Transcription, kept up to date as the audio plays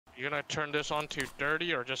You gonna turn this on to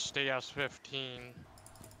 30 or just stay as 15?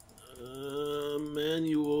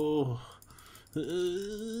 Manual.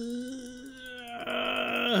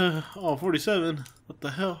 Oh, 47. What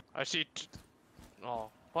the hell? I see.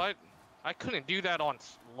 Oh, what? I couldn't do that on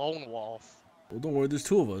Lone Wolf. Well, don't worry, there's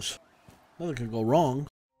two of us. Nothing can go wrong.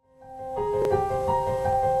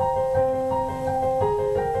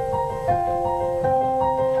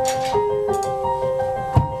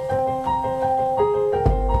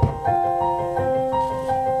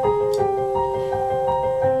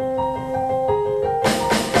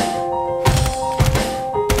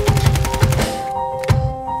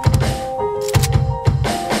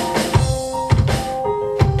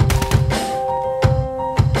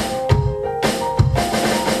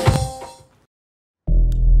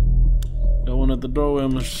 At the doorway,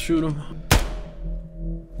 I'm gonna shoot him.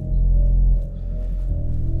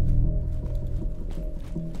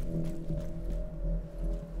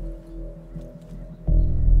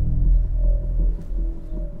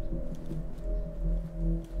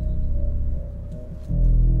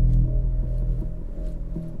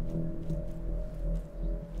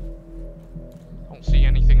 Don't see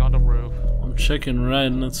anything on the roof. I'm checking right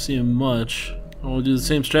and not seeing much. I want to do the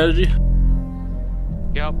same strategy.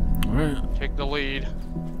 Yep. Alright. Take the lead.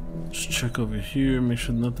 Just check over here, make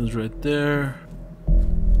sure nothing's right there.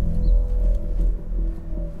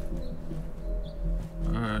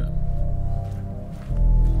 Alright.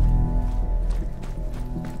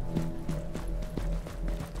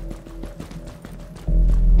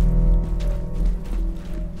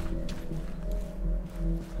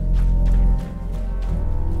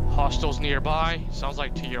 Hostiles nearby. Sounds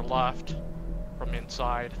like to your left from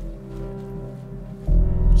inside.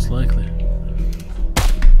 It's likely.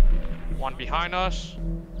 One behind us.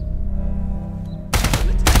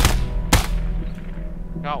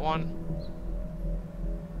 Got one.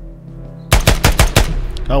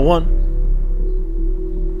 Got one.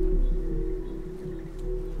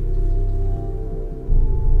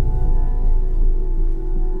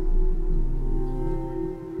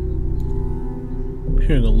 I'm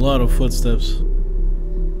hearing a lot of footsteps.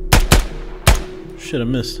 Shit, I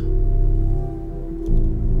missed.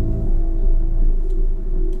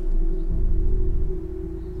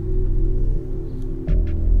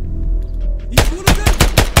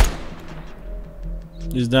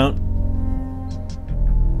 He's down.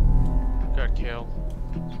 Good kill.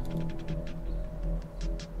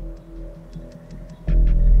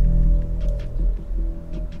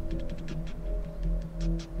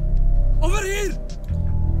 Over here!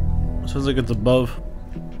 Sounds like it's above.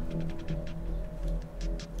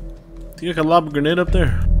 Think I can lob a grenade up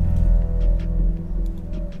there?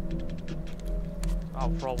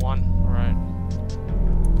 I'll throw one. Alright.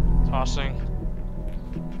 Tossing.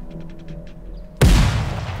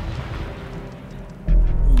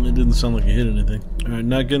 It didn't sound like it hit anything. Alright,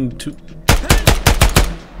 not getting too...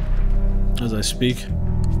 As I speak.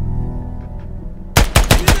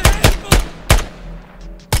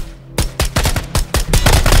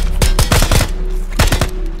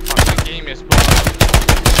 Fucking game is bugged.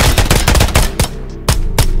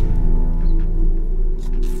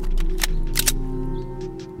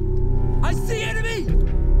 I see enemy!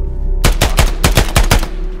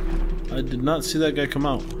 I did not see that guy come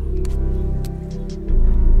out.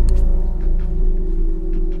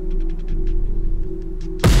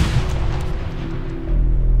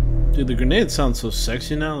 Dude, the grenade sounds so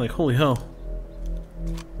sexy now, like holy hell.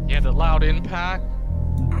 Yeah, the loud impact.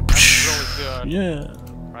 That's really good. Yeah.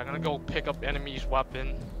 I'm gonna go pick up enemy's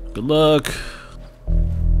weapon. Good luck.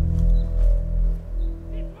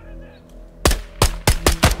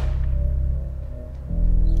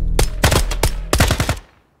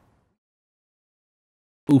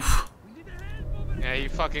 Oof. Yeah, he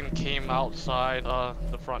fucking came outside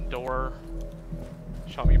the front door.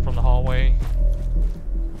 Shot me from the hallway.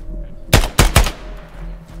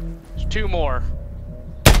 There's two more.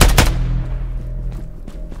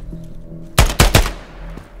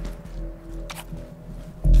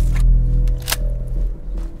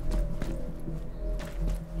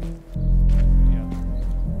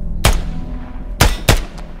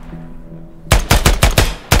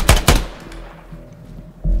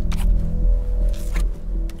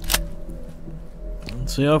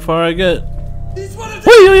 Let's see how far I get. He's one of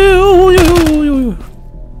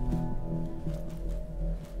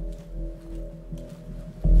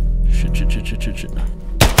Shit. Oh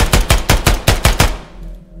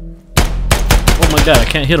my god, I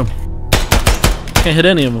can't hit him. Can't hit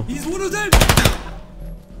any of them. He's one of them!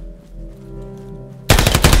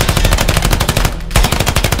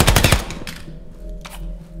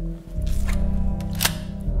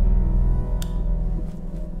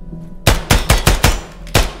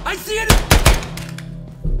 see enemy!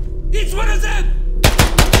 Each one of them!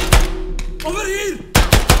 Over here!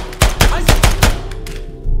 I see...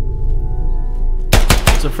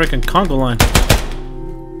 It's a freaking Congo line.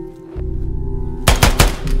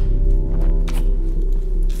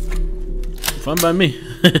 Fun by me.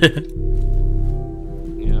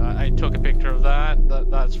 Yeah, I took a picture of that.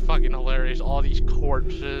 That's fucking hilarious. All these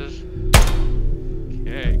corpses.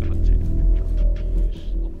 Okay, gonna take a picture of these.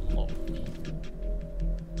 Upload.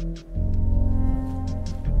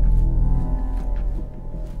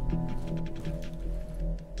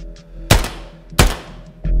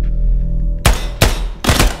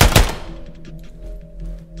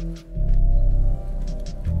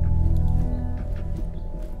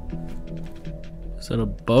 Is that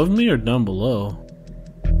above me or down below?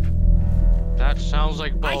 That sounds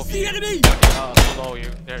like both. I see enemy! Below you.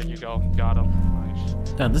 There you go. Got him.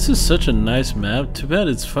 Nice. God, this is such a nice map. Too bad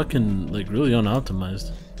it's fucking like really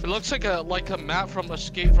unoptimized. It looks like a map from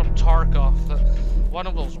Escape from Tarkov. One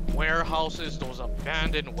of those warehouses, those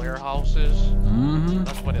abandoned warehouses. Mm-hmm.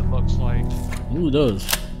 That's what it looks like. Ooh, those.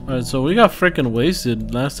 Alright, so we got freaking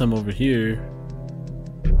wasted last time over here.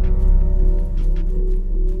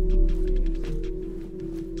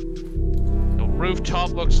 The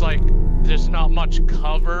rooftop looks like there's not much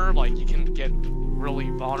cover. Like you can get really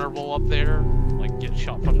vulnerable up there. Like get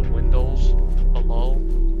shot from the windows below.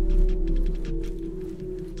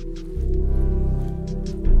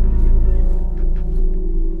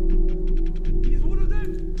 He's one of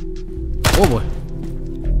them! Oh boy.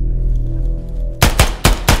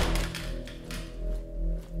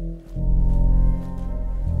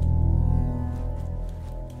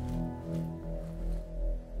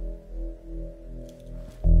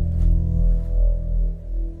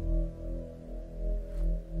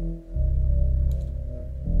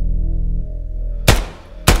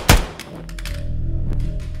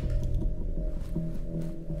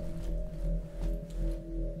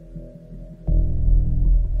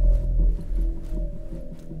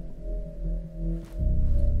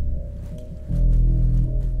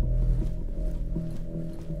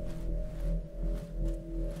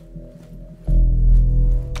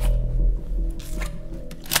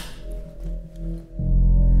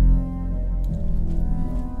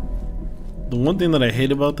 The one thing that I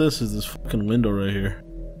hate about this is this fucking window right here.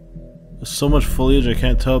 There's so much foliage I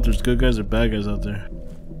can't tell if there's good guys or bad guys out there.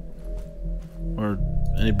 Or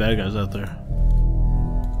any bad guys out there.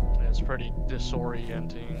 It's pretty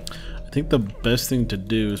disorienting. I think the best thing to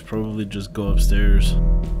do is probably just go upstairs.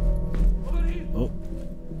 Oh.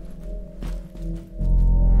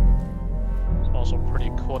 It's also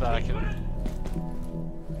pretty cool that I can...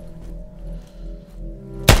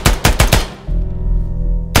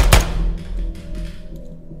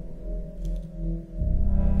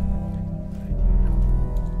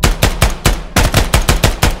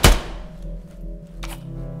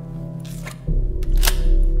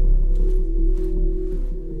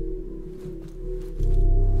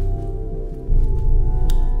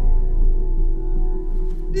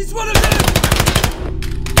 He's one of them!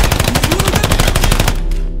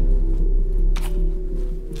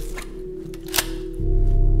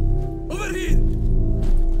 Over here!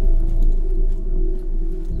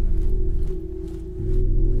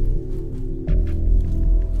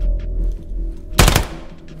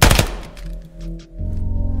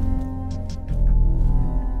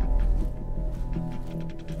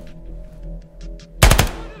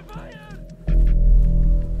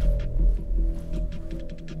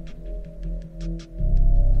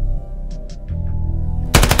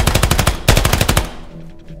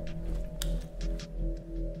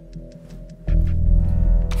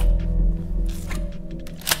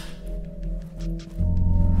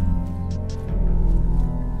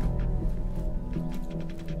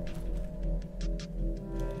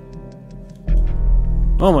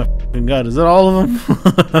 Oh my fucking god, is that all of them?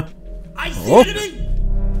 I see Oh. enemy!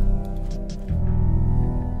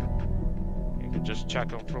 You can just check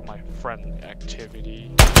them through my friend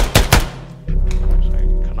activity. So I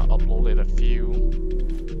kind of uploaded a few.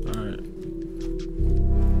 Alright.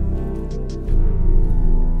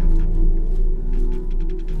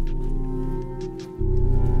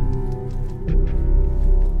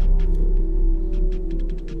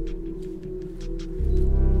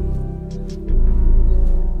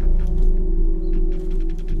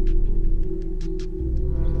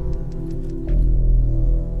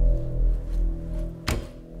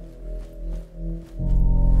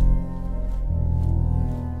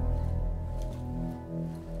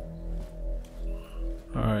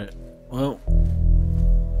 Alright, well.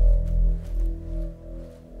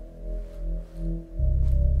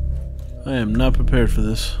 I am not prepared for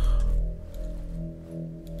this.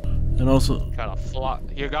 And also,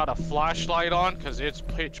 You got a flashlight on, cause it's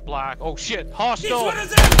pitch black. Oh shit, Each hostile! one of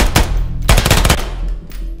them!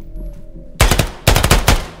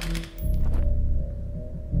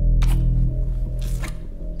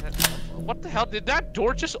 What the hell? Did that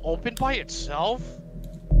door just open by itself?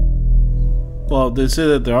 well, they say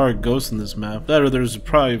that there are ghosts in this map. That or there's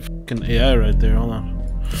probably fucking AI right there. Hold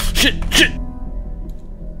on. Shit! Shit!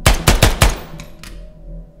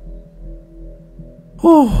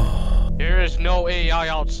 Whew. There is no AI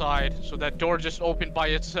outside, so that door just opened by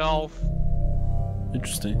itself.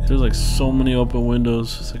 Interesting. There's like so many open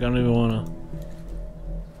windows. It's like I don't even wanna.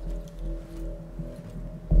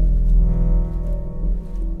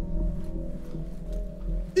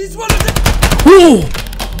 Each one of them! Whoa!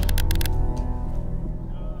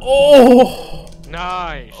 Oh!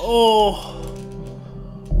 Nice. Oh!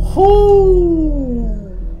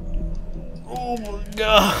 Oh! Oh my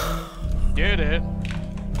god! Did it.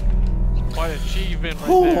 It's quite an achievement right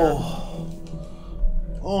there. Oh!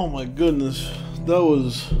 Oh my goodness! That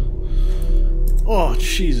was. Oh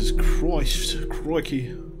Jesus Christ! Crikey!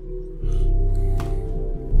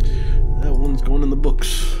 That one's going in the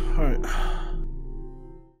books. All right.